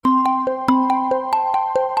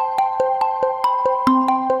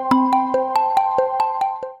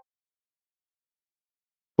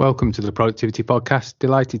welcome to the Productivity Podcast.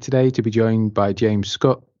 Delighted today to be joined by James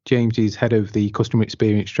Scott. James is head of the Customer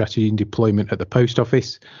Experience Strategy and Deployment at the Post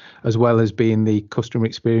Office, as well as being the Customer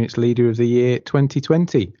Experience Leader of the Year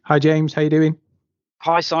 2020. Hi James, how you doing?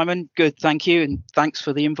 Hi Simon, good, thank you, and thanks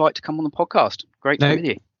for the invite to come on the podcast. Great to be with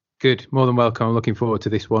you. Good, more than welcome. I'm looking forward to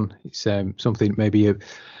this one. It's something maybe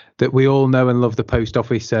that we all know and love, the Post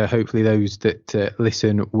Office. Hopefully those that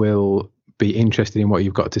listen will be interested in what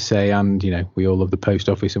you've got to say. And we all love the Post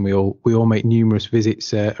Office, and we all make numerous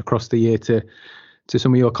visits across the year to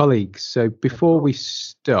some of your colleagues. So before we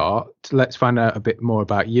start, let's find out a bit more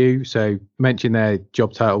about you. So mention their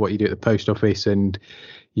job title, what you do at the Post Office, and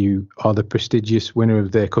you are the prestigious winner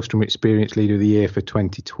of the Customer Experience Leader of the Year for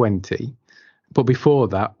 2020. But before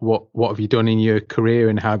that, what have you done in your career,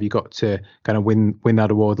 and how have you got to kind of win that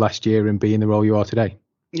award last year and be in the role you are today?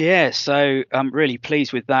 Yeah, so I'm really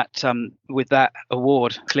pleased with that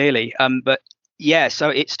award, clearly. So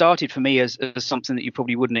it started for me as something that you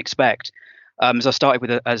probably wouldn't expect. As I started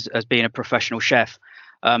with as being a professional chef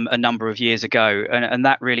a number of years ago, and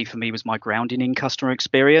that really for me was my grounding in customer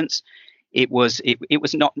experience. It wasn't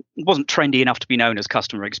trendy enough to be known as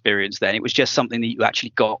customer experience then. It was just something that you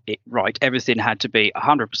actually got it right. Everything had to be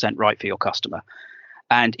 100% right for your customer,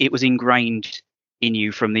 and it was ingrained in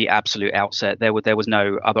you from the absolute outset. There was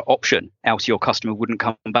no other option, else your customer wouldn't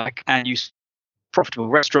come back and use a profitable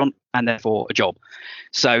restaurant and therefore a job.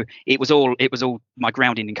 So it was all my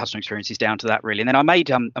grounding in customer experience is down to that, really. And then I made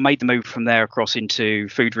the move from there across into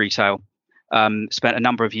food retail. Spent a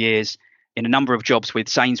number of years in a number of jobs with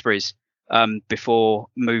Sainsbury's before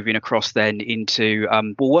moving across then into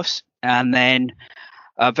Woolworths, and then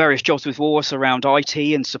various jobs with Woolworths around IT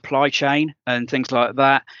and supply chain and things like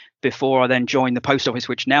that, before I then joined the Post Office,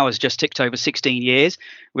 which now has just ticked over 16 years,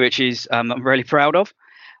 which is I'm really proud of,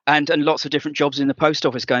 and lots of different jobs in the Post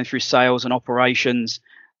Office, going through sales and operations,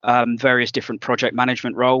 various different project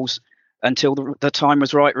management roles, until the time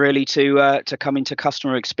was right, really, to come into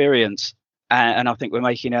customer experience, and I think we're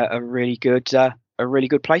making a really good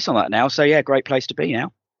place on that now. So yeah, great place to be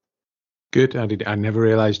now. Good. I never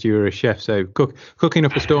realised you were a chef. So cooking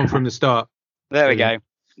up a storm from the start. There we go.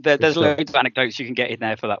 There's loads of anecdotes you can get in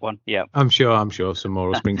there for that one. Yeah, I'm sure some more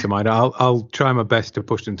will spring to mind. I'll try my best to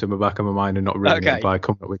push them to the back of my mind and not ruin it by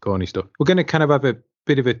coming up with corny stuff. We're going to kind of have a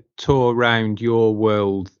bit of a tour around your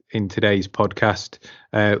world in today's podcast.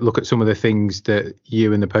 Look at some of the things that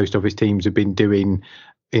you and the Post Office teams have been doing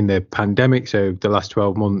in the pandemic, so the last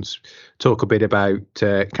 12 months, talk a bit about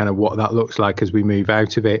kind of what that looks like as we move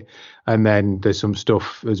out of it. And then there's some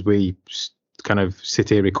stuff as we kind of sit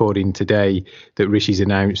here recording today that Rishi's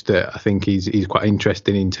announced that I think is quite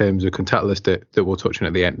interesting in terms of contactless that we'll touch on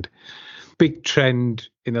at the end. Big trend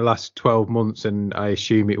in the last 12 months, and I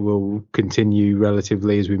assume it will continue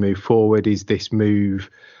relatively as we move forward, is this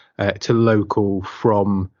move to local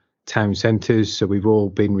from town centres. So we've all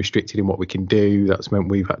been restricted in what we can do. That's meant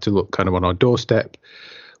we've had to look kind of on our doorstep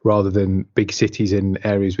rather than big cities and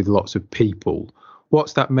areas with lots of people.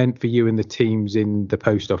 What's that meant for you and the teams in the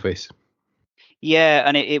Post Office? Yeah,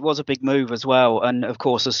 and it was a big move as well. And of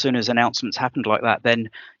course, as soon as announcements happened like that, then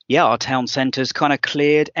our town centres kind of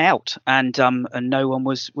cleared out, and no one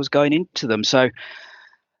was going into them. So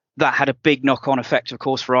that had a big knock-on effect, of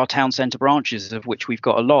course, for our town centre branches, of which we've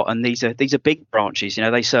got a lot. And these are big branches.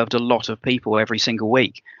 They served a lot of people every single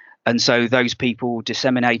week. And so those people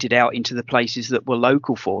disseminated out into the places that were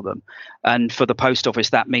local for them. And for the Post Office,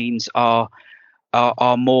 that means our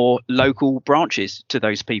more local branches to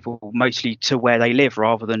those people, mostly to where they live,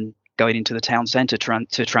 rather than going into the town centre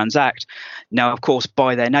to transact. Now, of course,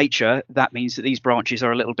 by their nature, that means that these branches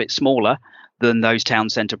are a little bit smaller than those town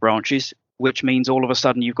centre branches, which means all of a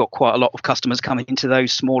sudden you've got quite a lot of customers coming into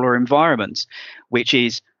those smaller environments, which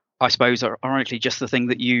is, I suppose, ironically, just the thing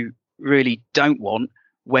that you really don't want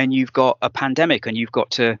when you've got a pandemic and you've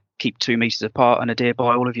got to keep 2 meters apart and adhere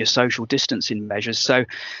by all of your social distancing measures. So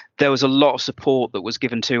there was a lot of support that was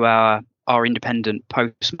given to our independent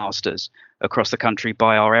postmasters across the country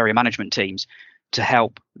by our area management teams to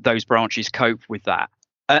help those branches cope with that.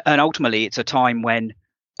 And ultimately, it's a time when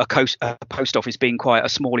a post office being quite a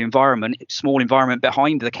small environment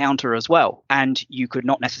behind the counter as well. And you could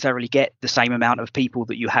not necessarily get the same amount of people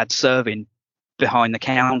that you had serving behind the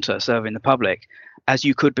counter, serving the public, as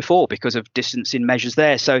you could before because of distancing measures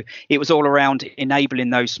there. So it was all around enabling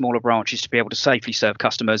those smaller branches to be able to safely serve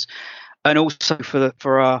customers, and also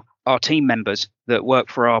for our team members that work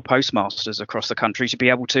for our postmasters across the country to be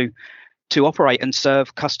able to operate and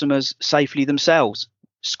serve customers safely themselves.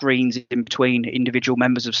 Screens in between individual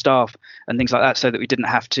members of staff and things like that, so that we didn't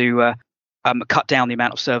have to cut down the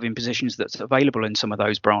amount of serving positions that's available in some of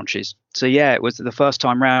those branches. So yeah, it was the first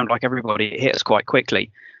time round, like everybody, it hit us quite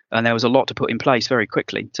quickly, and there was a lot to put in place very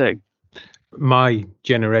quickly too. My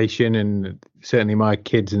generation, and certainly my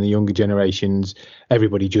kids and the younger generations,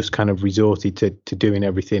 everybody just kind of resorted to doing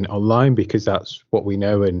everything online because that's what we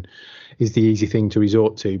know and is the easy thing to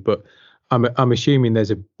resort to. But I'm assuming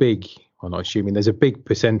there's a big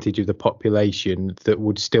percentage of the population that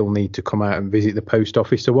would still need to come out and visit the post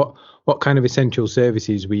office. So what kind of essential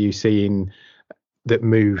services were you seeing that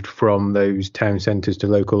moved from those town centres to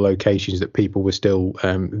local locations that people were still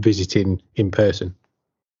visiting in person?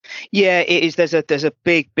 Yeah, it is. There's a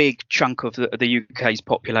big chunk of the UK's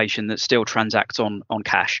population that still transacts on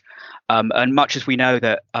cash, and much as we know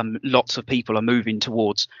that lots of people are moving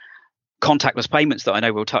towards contactless payments that I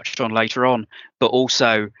know we'll touch on later on, but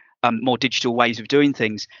also more digital ways of doing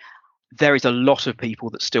things, there is a lot of people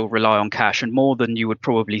that still rely on cash, and more than you would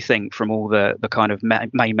probably think from all the kind of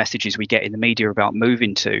main messages we get in the media about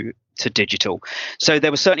moving to digital. So there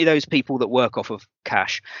were certainly those people that work off of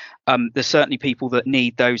cash. There's certainly people that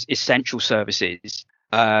need those essential services,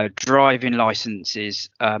 driving licenses,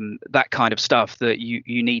 that kind of stuff that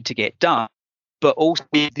you need to get done. But also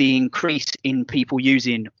with the increase in people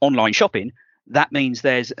using online shopping, that means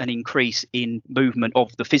there's an increase in movement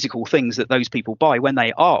of the physical things that those people buy when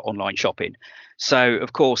they are online shopping. So,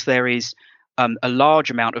 of course, there is a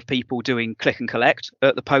large amount of people doing click and collect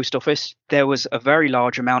at the post office. There was a very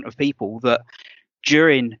large amount of people that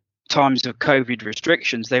during times of COVID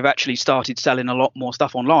restrictions, they've actually started selling a lot more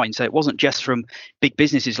stuff online. So it wasn't just from big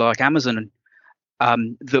businesses like Amazon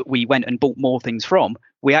that we went and bought more things from.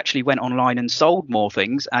 We actually went online and sold more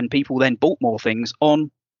things, and people then bought more things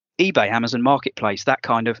on eBay, Amazon Marketplace, that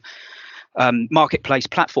kind of marketplace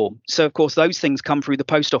platform. So, of course, those things come through the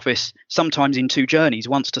post office sometimes in two journeys,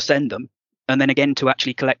 once to send them and then again to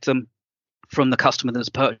actually collect them from the customer that's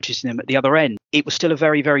purchasing them at the other end. It was still a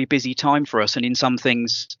very, very busy time for us, and in some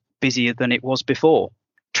things busier than it was before.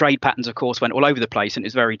 Trade patterns, of course, went all over the place, and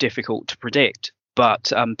it's very difficult to predict.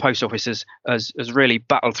 But post office has really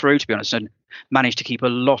battled through, to be honest, and managed to keep a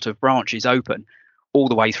lot of branches open all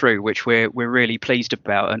the way through, which we're really pleased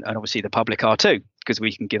about, and obviously the public are too, because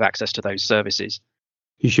we can give access to those services.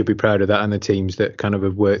 You should be proud of that, and the teams that kind of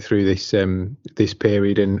have worked through this this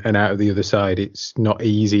period and out of the other side. It's not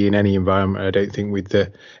easy in any environment, I don't think, with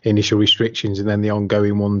the initial restrictions and then the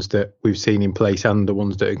ongoing ones that we've seen in place and the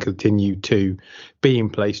ones that continue to be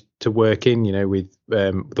in place to work in, with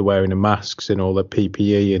the wearing of masks and all the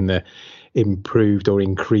PPE and the improved or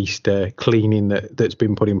increased cleaning that's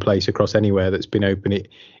been put in place across anywhere that's been open.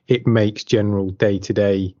 It makes general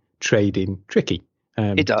day-to-day trading tricky.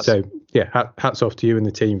 It does. So yeah, hats off to you and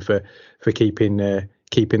the team for keeping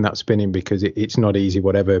that spinning, because it's not easy,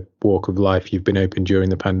 whatever walk of life you've been open during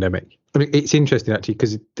the pandemic. I mean, it's interesting actually,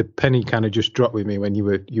 because the penny kind of just dropped with me when you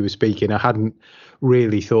were speaking. I hadn't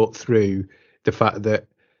really thought through the fact that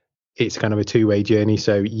it's kind of a two-way journey.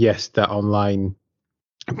 So yes, that online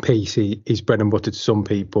piece is bread and butter to some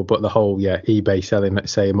people, but the whole eBay selling,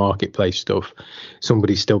 let's say, marketplace stuff,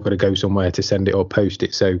 somebody's still got to go somewhere to send it or post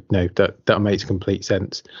it. So no, that makes complete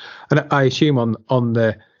sense. And I assume on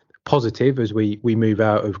the positive, as we move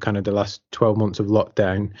out of kind of the last 12 months of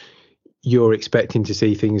lockdown, you're expecting to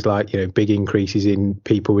see things like big increases in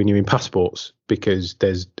people renewing passports, because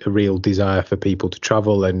there's a real desire for people to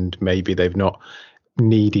travel and maybe they've not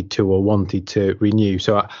needed to or wanted to renew.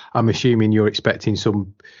 So I'm assuming you're expecting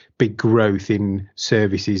some big growth in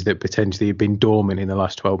services that potentially have been dormant in the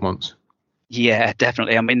last 12 months. Yeah,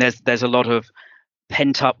 definitely. I mean, there's a lot of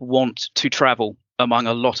pent up want to travel among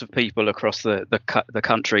a lot of people across the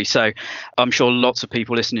country. So I'm sure lots of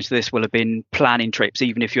people listening to this will have been planning trips,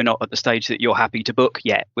 even if you're not at the stage that you're happy to book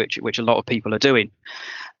yet, which a lot of people are doing.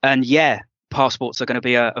 And yeah, passports are going to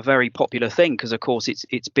be a very popular thing, because of course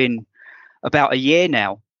it's been about a year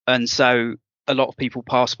now, and so a lot of people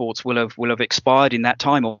passports will have expired in that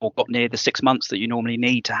time, or got near the 6 months that you normally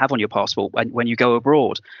need to have on your passport when you go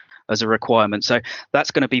abroad as a requirement. So that's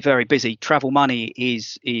going to be very busy. Travel money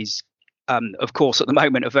is of course at the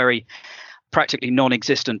moment a very practically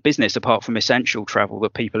non-existent business, apart from essential travel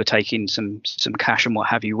that people are taking some cash and what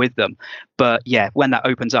have you with them. But yeah, when that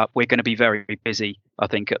opens up, we're going to be very busy, I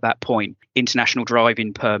think, at that point. International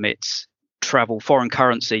driving permits, travel, foreign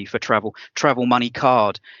currency for travel money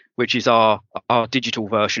card, which is our digital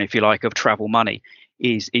version, if you like, of travel money,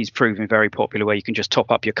 is proving very popular, where you can just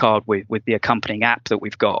top up your card with the accompanying app that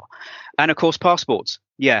we've got. And of course, passports.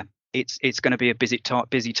 Yeah, it's going to be a busy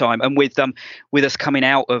time. And with us coming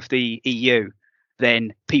out of the EU,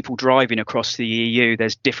 then people driving across the EU,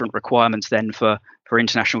 there's different requirements then for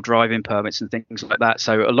international driving permits and things like that.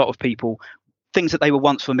 So a lot of people things that they were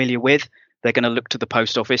once familiar with. They're going to look to the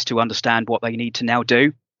post office to understand what they need to now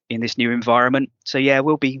do in this new environment. So yeah,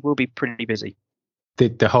 we'll be pretty busy.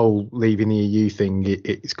 The whole leaving the EU thing,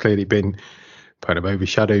 it's clearly been kind of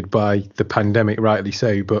overshadowed by the pandemic, rightly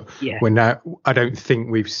so. But we're now, I don't think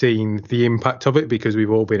we've seen the impact of it because we've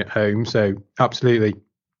all been at home. So absolutely.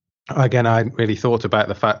 Again, I hadn't really thought about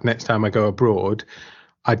the fact next time I go abroad,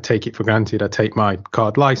 I'd take it for granted. I'd take my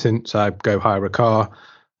card license, I'd go hire a car.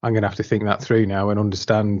 I'm going to have to think that through now and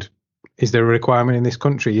understand, is there a requirement in this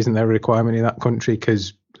country? Isn't there a requirement in that country?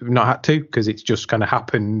 Because we've not had to, because it's just kind of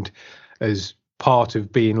happened as part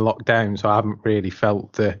of being locked down. So I haven't really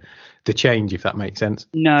felt the change, if that makes sense.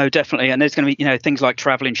 No, definitely. And there's going to be, things like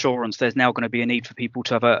travel insurance. There's now going to be a need for people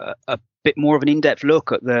to have a bit more of an in-depth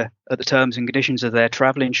look at the terms and conditions of their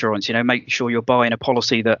travel insurance. Make sure you're buying a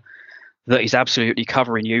policy that is absolutely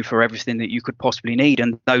covering you for everything that you could possibly need.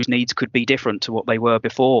 And those needs could be different to what they were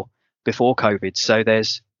before COVID. So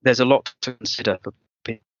there's a lot to consider for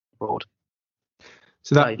people abroad.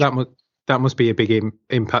 So that must be a big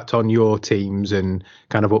impact on your teams and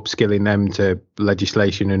kind of upskilling them to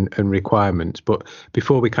legislation and requirements. But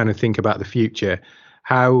before we kind of think about the future,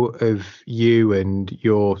 how have you and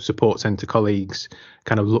your support centre colleagues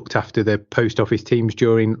kind of looked after the post office teams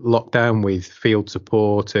during lockdown with field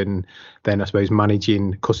support and then I suppose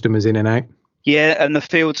managing customers in and out? Yeah, and the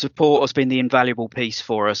field support has been the invaluable piece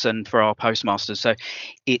for us and for our postmasters. So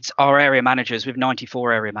it's our area managers. We have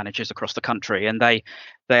 94 area managers across the country, and they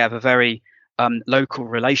have a very local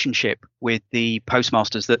relationship with the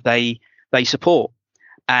postmasters that they support,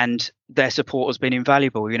 and their support has been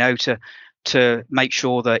invaluable. To make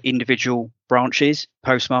sure that individual branches,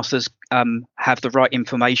 postmasters, have the right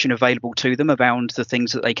information available to them around the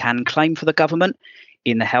things that they can claim for the government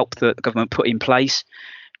in the help that the government put in place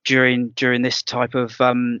during this type of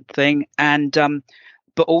thing, and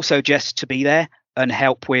but also just to be there and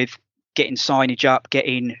help with getting signage up,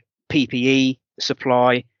 getting PPE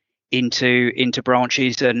supply into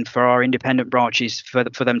branches, and for our independent branches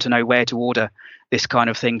for them to know where to order this kind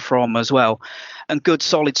of thing from as well. And good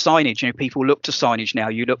solid signage. People look to signage now.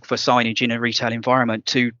 You look for signage in a retail environment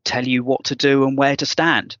to tell you what to do and where to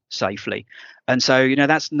stand safely. And so,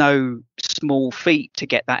 that's no small feat to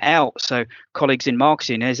get that out. So colleagues in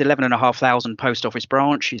marketing, there's 11,500 post office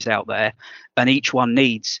branches out there, and each one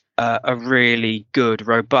needs a really good,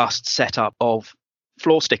 robust setup of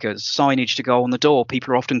floor stickers, signage to go on the door.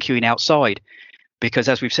 People are often queuing outside because,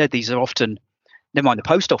 as we've said, these are often, never mind the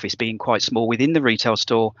post office being quite small within the retail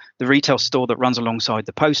store that runs alongside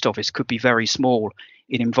the post office could be very small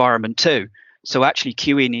in environment too. So actually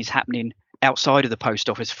queuing is happening outside of the post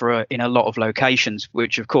office in a lot of locations,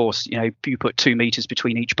 which of course, you put 2 meters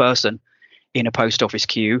between each person in a post office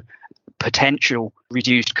queue, potential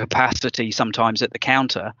reduced capacity sometimes at the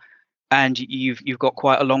counter, and you've got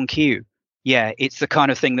quite a long queue. Yeah, it's the kind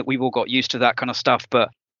of thing that we've all got used to, that kind of stuff, but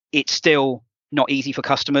it's still not easy for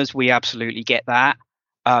customers. We absolutely get that.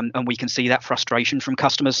 And we can see that frustration from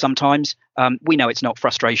customers sometimes. We know it's not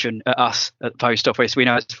frustration at us at the post office. We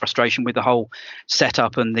know it's frustration with the whole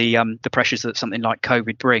setup and the pressures that something like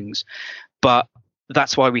COVID brings. But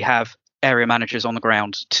that's why we have area managers on the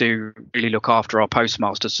ground to really look after our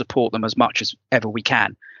postmasters, support them as much as ever we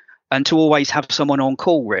can, and to always have someone on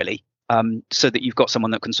call, really, so that you've got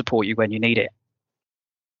someone that can support you when you need it.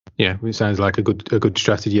 Yeah, it sounds like a good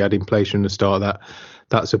strategy you had in place from the start.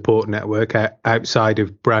 That support network outside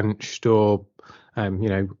of branched or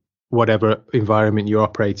whatever environment you're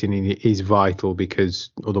operating in is vital, because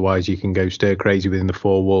otherwise you can go stir crazy within the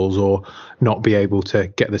four walls or not be able to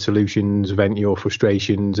get the solutions, vent your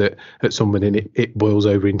frustrations at someone, and it boils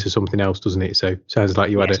over into something else, doesn't it? So sounds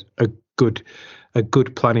like you had a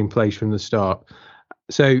good plan in place from the start.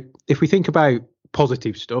 So if we think about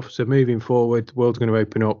positive stuff, so moving forward, the world's going to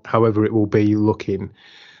open up however it will be looking.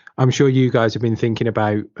 I'm sure you guys have been thinking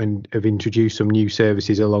about and have introduced some new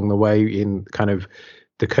services along the way in kind of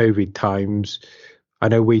the COVID times. I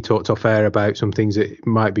know we talked off air about some things that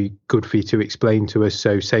might be good for you to explain to us.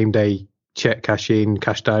 So same day check cash in,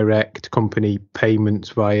 cash direct, company payments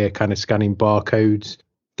via kind of scanning barcodes.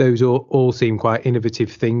 Those all seem quite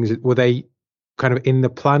innovative things. Were they kind of in the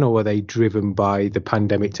plan, or were they driven by the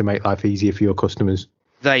pandemic to make life easier for your customers?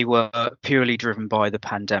 They were purely driven by the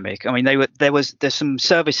pandemic. I mean, there's some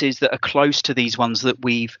services that are close to these ones that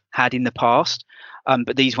we've had in the past.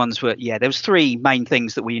 But these ones were, there was 3 main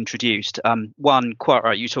things that we introduced. One, quite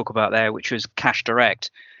right, you talk about there, which was cash direct,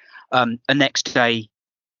 a next day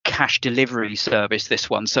cash delivery service, this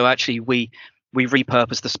one. So actually we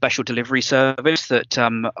repurposed the special delivery service that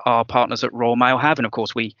our partners at Royal Mail have. And of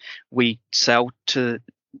course we sell to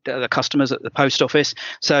the customers at the post office.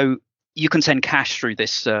 So you can send cash through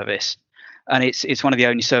this service. And it's one of the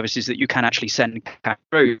only services that you can actually send cash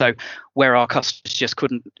through. So where our customers just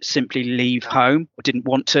couldn't simply leave home or didn't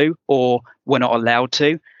want to or were not allowed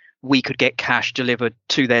to, we could get cash delivered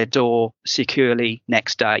to their door securely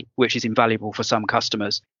next day, which is invaluable for some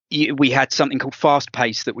customers. We had something called Fast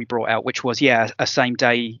Pace that we brought out, which was, a same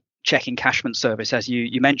day check encashment service, as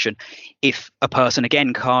you mentioned. If a person,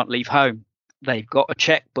 again, can't leave home, they've got a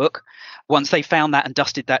checkbook. Once they found that and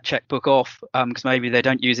dusted that checkbook off, because maybe they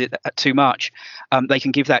don't use it too much, they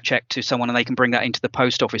can give that check to someone and they can bring that into the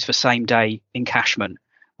post office for same day encashment,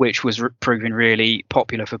 which was proving really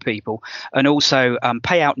popular for people. And also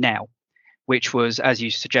Pay Out Now, which was, as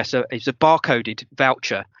you suggest, it's a barcoded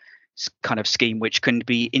voucher kind of scheme, which can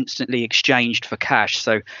be instantly exchanged for cash.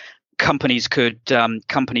 So companies could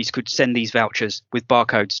send these vouchers with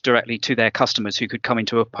barcodes directly to their customers, who could come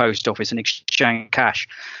into a post office and exchange cash.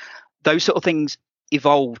 Those sort of things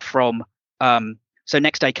evolved from so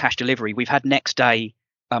next day cash delivery. We've had next day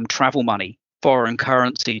travel money, foreign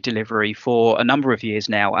currency delivery for a number of years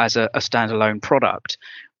now as a standalone product,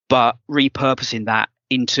 but repurposing that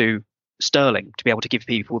into sterling to be able to give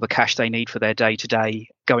people the cash they need for their day-to-day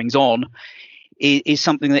goings on is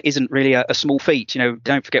something that isn't really a small feat.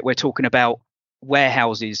 Don't forget, we're talking about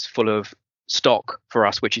warehouses full of stock for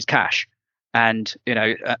us, which is cash, and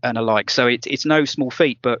and alike. So it's no small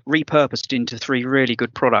feat, but repurposed into 3 really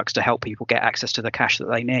good products to help people get access to the cash that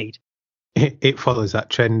they need. It follows that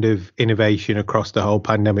trend of innovation across the whole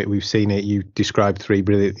pandemic. We've seen it. You described 3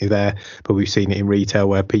 brilliantly there, but we've seen it in retail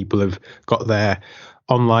where people have got their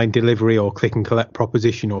online delivery or click and collect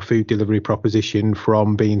proposition or food delivery proposition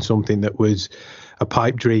from being something that was a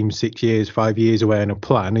pipe dream 6 years, 5 years away on a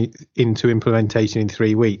plan into implementation in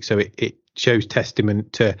 3 weeks. So it shows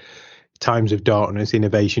testament to times of darkness,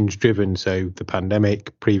 innovations driven. So the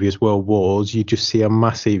pandemic, previous world wars, you just see a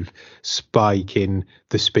massive spike in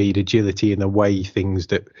the speed, agility, and the way things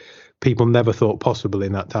that people never thought possible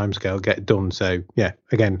in that timescale get done. So yeah,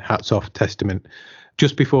 again, hats off, testament.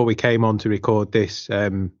 Just before we came on to record this,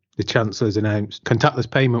 the Chancellor's announced contactless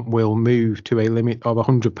payment will move to a limit of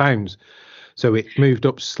 £100. So it moved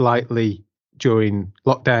up slightly during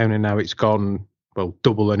lockdown, and now it's gone, well,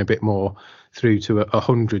 double and a bit more through to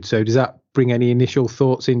 100. So does that bring any initial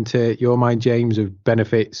thoughts into your mind, James, of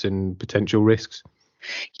benefits and potential risks?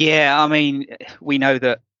 Yeah, I mean, we know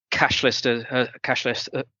that cashless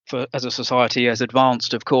as a society has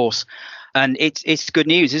advanced, of course, and it's good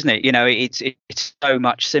news, isn't it? It's so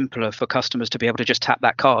much simpler for customers to be able to just tap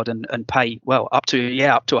that card and pay, well, up to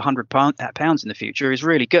 £100 in the future is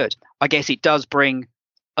really good. I guess it does bring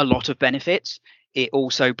a lot of benefits. It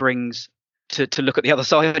also brings to look at the other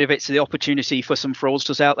side of it, so the opportunity for some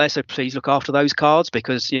fraudsters out there. So please look after those cards,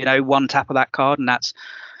 because one tap of that card and that's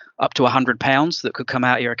up to £100 that could come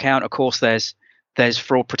out of your account. Of course, there's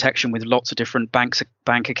fraud protection with lots of different bank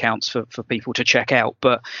accounts for people to check out.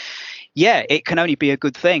 But yeah, it can only be a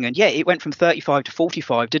good thing. And yeah, it went from 35 to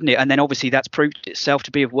 45, didn't it? And then obviously that's proved itself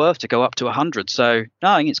to be of worth to go up to 100. So no,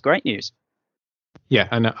 I think it's great news. Yeah,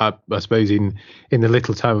 and I suppose in the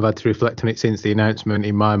little time I've had to reflect on it since the announcement,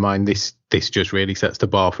 in my mind, this just really sets the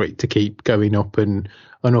bar for it to keep going up and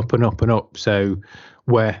up and up and up. So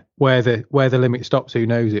where the limit stops, who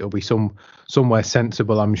knows? It'll be somewhere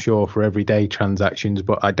sensible, I'm sure, for everyday transactions.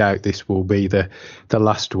 But I doubt this will be the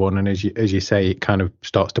last one. And as you say, it kind of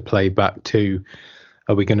starts to play back to,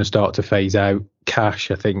 are we going to start to phase out cash?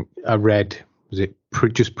 I think I read, was it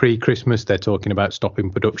just pre-Christmas, they're talking about stopping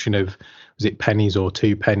production of, was it pennies or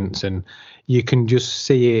 2 pence? And you can just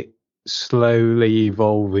see it slowly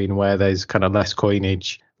evolving where there's kind of less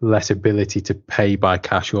coinage, less ability to pay by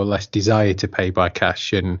cash, or less desire to pay by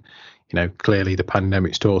cash. And clearly the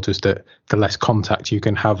pandemic's taught us that the less contact you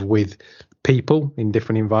can have with people in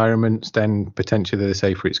different environments, then potentially the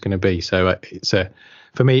safer it's going to be. So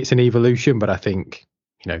for me, it's an evolution, but I think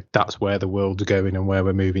that's where the world's going and where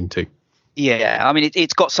we're moving to. Yeah, I mean,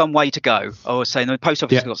 it's got some way to go. I was saying the post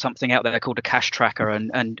office has got something out there called a cash tracker,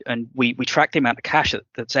 and we track the amount of cash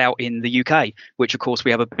that's out in the UK, which of course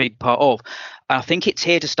we have a big part of. I think it's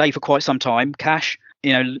here to stay for quite some time. Cash,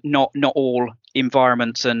 not all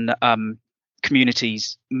environments and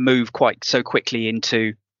communities move quite so quickly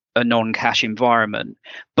into a non-cash environment.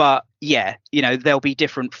 But yeah, there'll be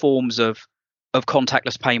different forms of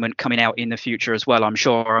contactless payment coming out in the future as well, I'm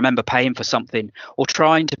sure. I remember paying for something, or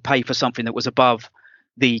trying to pay for something that was above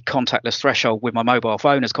the contactless threshold with my mobile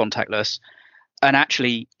phone as contactless, and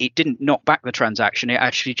actually it didn't knock back the transaction. It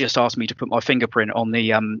actually just asked me to put my fingerprint on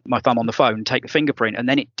the my thumb on the phone, take the fingerprint, and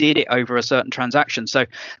then it did it over a certain transaction. So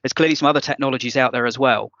there's clearly some other technologies out there as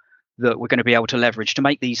well that we're going to be able to leverage to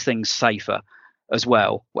make these things safer. as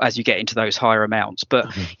well as you get into those higher amounts.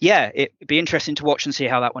 But yeah, it'd be interesting to watch and see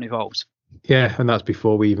how that one evolves. Yeah, and that's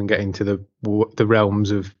before we even get into the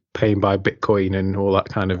realms of paying by Bitcoin and all that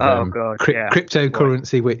kind of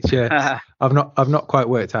cryptocurrency, which I've not quite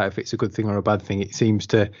worked out if it's a good thing or a bad thing. It seems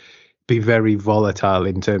to be very volatile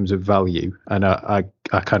in terms of value, and I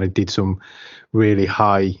kind of did some really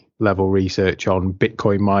high level research on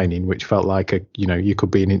Bitcoin mining, which felt like you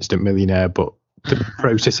could be an instant millionaire, but the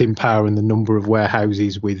processing power and the number of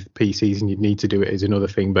warehouses with PCs and you'd need to do it is another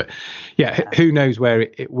thing. But yeah, who knows where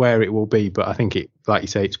it will be. But I think like you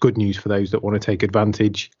say, it's good news for those that want to take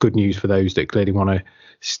advantage, good news for those that clearly want to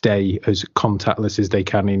stay as contactless as they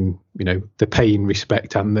can in, the paying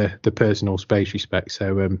respect and the personal space respect.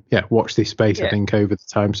 So watch this space, I think, over the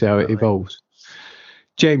time, see how it evolves.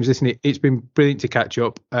 James, listen, it's been brilliant to catch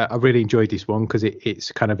up. I really enjoyed this one because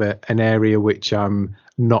it's kind of an area which I'm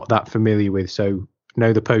not that familiar with. So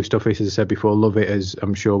know the post office, as I said before, love it, as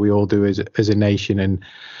I'm sure we all do as a nation. And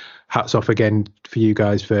hats off again for you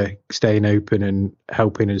guys for staying open and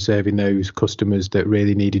helping and serving those customers that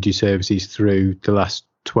really needed your services through the last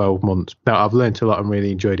 12 months. Now, I've learned a lot and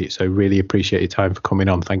really enjoyed it. So really appreciate your time for coming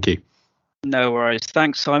on. Thank you. No worries.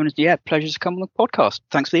 Thanks, Simon. Yeah, pleasure to come on the podcast.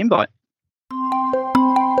 Thanks for the invite.